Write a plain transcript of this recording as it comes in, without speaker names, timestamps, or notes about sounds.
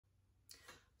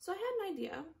So I had an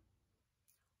idea.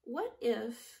 What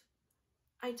if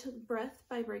I took Breath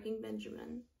by Breaking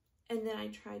Benjamin and then I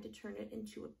tried to turn it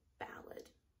into a ballad?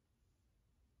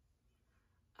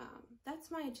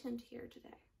 That's my attempt here today.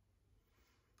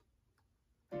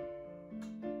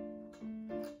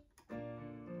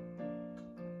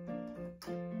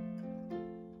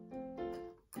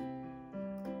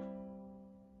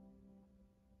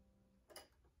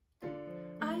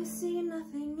 I see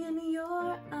nothing in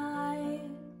your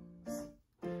eyes,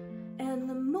 and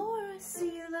the more I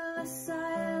see, the less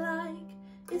I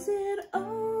like. Is it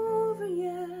over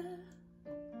yet?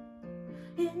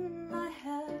 In my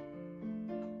head,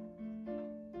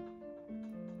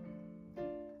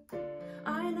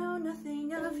 I know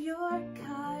nothing of your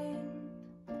kind,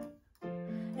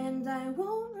 and I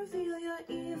won't reveal your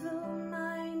evil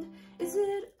mind. Is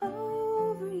it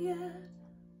over yet?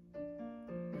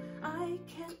 I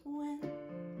can't win.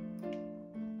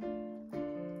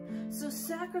 So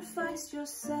sacrifice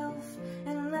yourself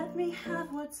and let me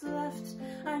have what's left.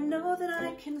 I know that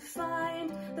I can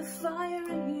find the fire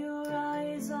in your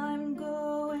eyes. I'm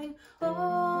going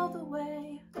all the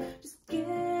way. Just get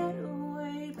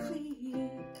away,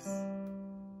 please.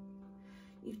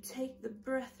 You take the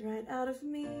breath right out of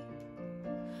me.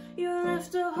 You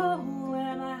left a hole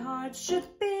where my heart should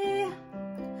be.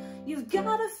 You've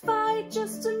gotta fight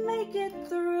just to make it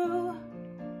through,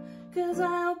 'cause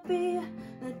I'll be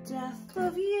the death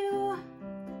of you.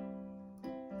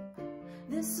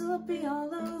 This'll be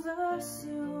all over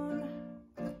soon.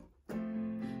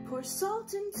 Pour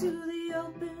salt into the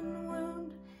open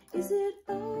wound. Is it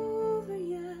over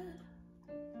yet?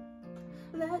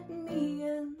 Let me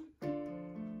in.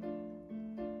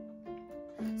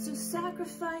 So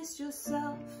sacrifice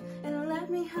yourself and let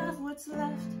me have what's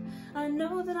left. I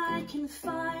know that I can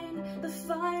find the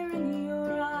fire in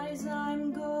your eyes.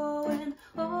 I'm going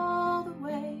all the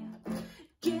way.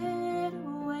 Get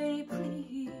away,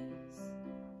 please.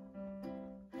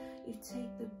 You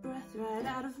take the breath right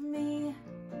out of me.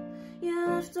 You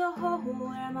left a hole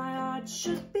where my heart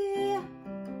should be.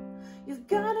 You've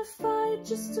gotta fight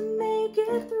just to make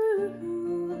it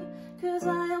through, 'cause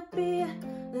I'll be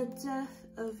the death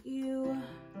of you.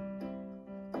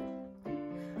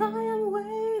 I am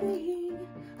waiting,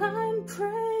 I'm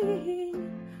praying,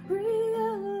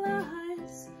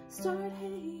 realize, start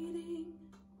hating.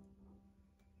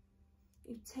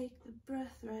 You take the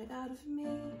breath right out of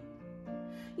me.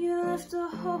 You left a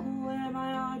hole where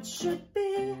my heart should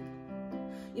be.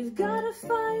 You've gotta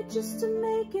fight just to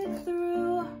make it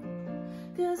through,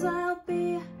 'cause I'll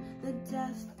be the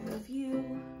death of you.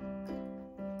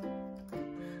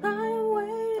 I'm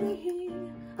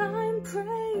waiting, I'm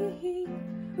praying,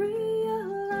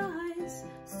 realize,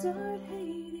 start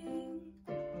hating.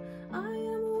 I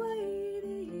am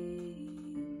waiting.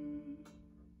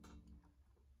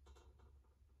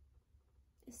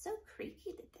 It's so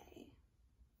creaky today.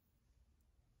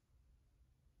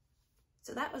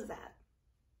 So that was that.